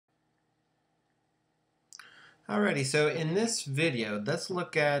Alrighty, so in this video, let's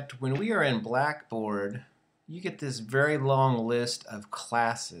look at when we are in Blackboard, you get this very long list of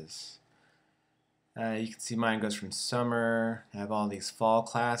classes. You can see mine goes from summer, I have all these fall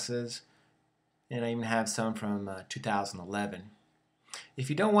classes, and I even have some from 2011. If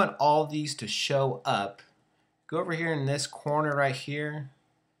you don't want all these to show up, go over here in this corner right here,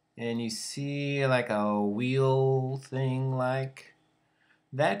 and you see like a wheel thing like.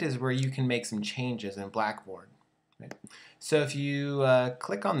 That is where you can make some changes in Blackboard. Right? So if you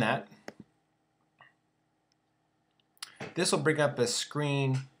click on that, this will bring up a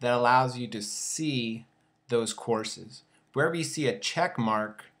screen that allows you to see those courses. Wherever you see a check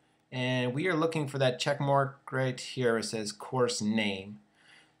mark, and we are looking for that check mark right here, it says course name.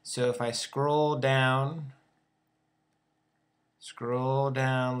 So if I scroll down,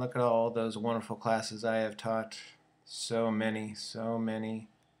 look at all those wonderful classes I have taught. So many, so many.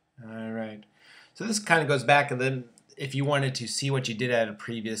 All right. So this kind of goes back, and then if you wanted to see what you did at a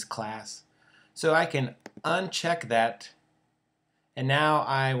previous class. So I can uncheck that, and now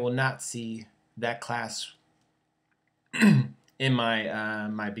I will not see that class in my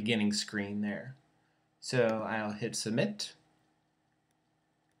my beginning screen there. So I'll hit submit,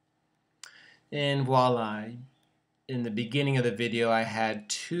 and voila. In the beginning of the video, I had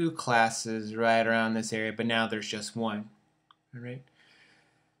 2 classes right around this area, but now there's just 1. All right.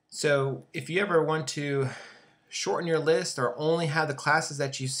 So if you ever want to shorten your list or only have the classes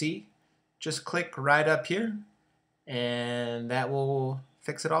that you see, just click right up here, and that will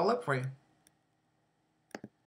fix it all up for you.